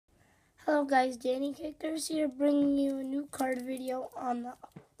Hello guys, Danny Kickers here, bringing you a new card video on the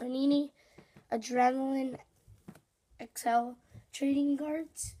Panini Adrenaline XL trading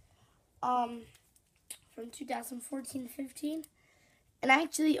cards from 2014-15. And I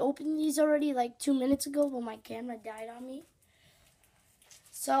actually opened these already like 2 minutes ago, but my camera died on me.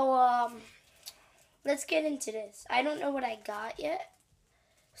 So let's get into this. I don't know what I got yet,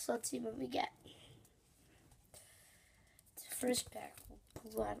 so let's see what we get. The first pack, we'll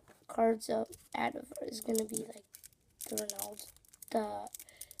pull out cards out of is gonna be like the Ronaldo, the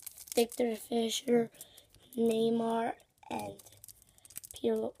Victor Fisher, Neymar, and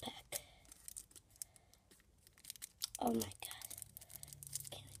Pirlo pack. Oh my god.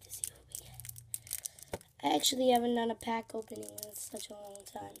 Can't wait to see what we get. I actually haven't done a pack opening in such a long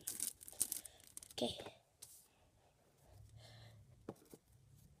time. Okay.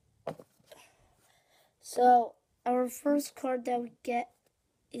 So our first card that we get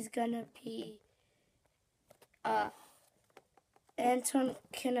is gonna be Anton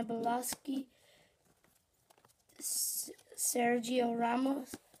Kanabalowski, Sergio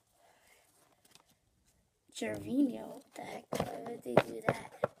Ramos, Gervinho. What the heck? Why would they do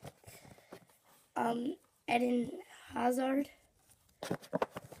that? Eden Hazard,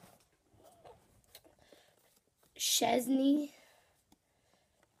 Chesney,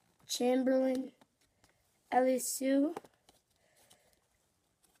 Chamberlain, Elisu.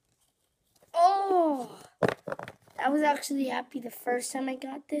 Oh, I was actually happy the first time I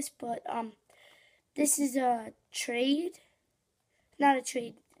got this, but this is a trade, not a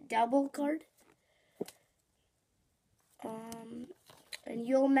trade, double card. And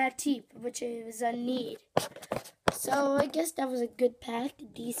Yo Matip, which is a need. So I guess that was a good pack,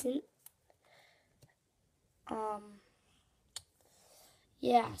 decent.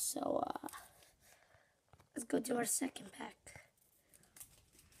 Yeah, so let's go to our second pack.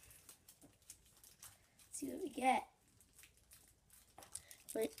 See what we get.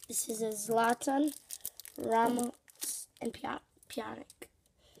 Wait, this is a Zlatan, Ramos, and Pjanic.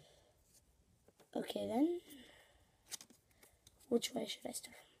 Okay then. Which way should I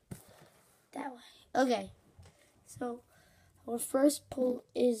start from? That way. Okay. So our first pull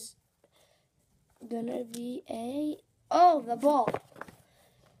is gonna be the ball.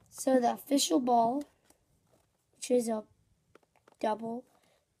 So the official ball, which is a double,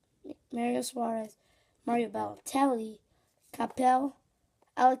 Mario Suarez, Mario Balotelli, Capel,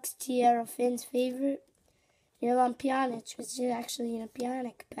 Alex Tierra, Finn's favorite, Milan Pjanic, which is actually in a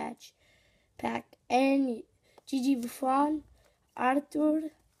Pjanic pack, and Gigi Buffon,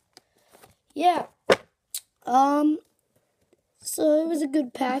 Arthur. Yeah. So it was a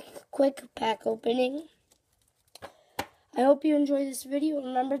good pack, quick pack opening. I hope you enjoyed this video.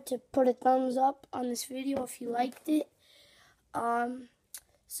 Remember to put a thumbs up on this video if you liked it.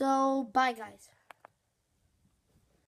 So bye guys.